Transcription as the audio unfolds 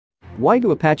Why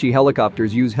do Apache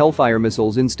helicopters use Hellfire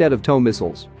missiles instead of TOW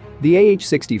missiles? The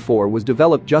AH-64 was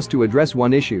developed just to address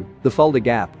one issue, the Fulda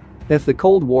Gap. If the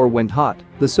Cold War went hot,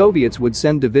 the Soviets would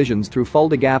send divisions through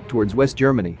Fulda Gap towards West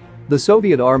Germany. The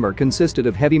Soviet armor consisted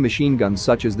of heavy machine guns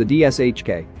such as the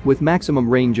DshK, with maximum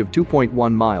range of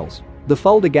 2.1 miles. The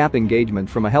Fulda Gap engagement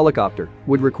from a helicopter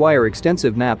would require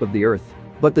extensive map of the Earth.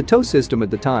 But the TOW system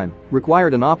at the time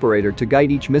required an operator to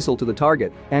guide each missile to the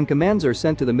target, and commands are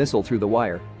sent to the missile through the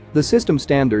wire. The system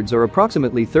standards are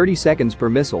approximately 30 seconds per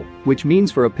missile, which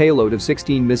means for a payload of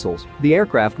 16 missiles, the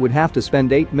aircraft would have to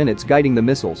spend 8 minutes guiding the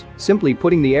missiles, simply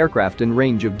putting the aircraft in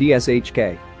range of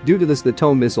DshK. Due to this, the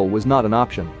TOW missile was not an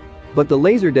option. But the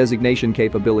laser designation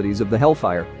capabilities of the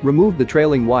Hellfire removed the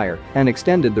trailing wire and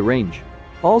extended the range.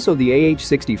 Also, the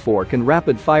AH-64 can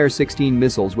rapid-fire 16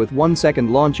 missiles with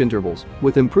 1-second launch intervals.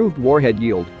 With improved warhead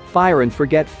yield, fire and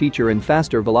forget feature and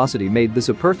faster velocity made this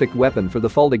a perfect weapon for the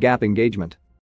Fulda Gap engagement.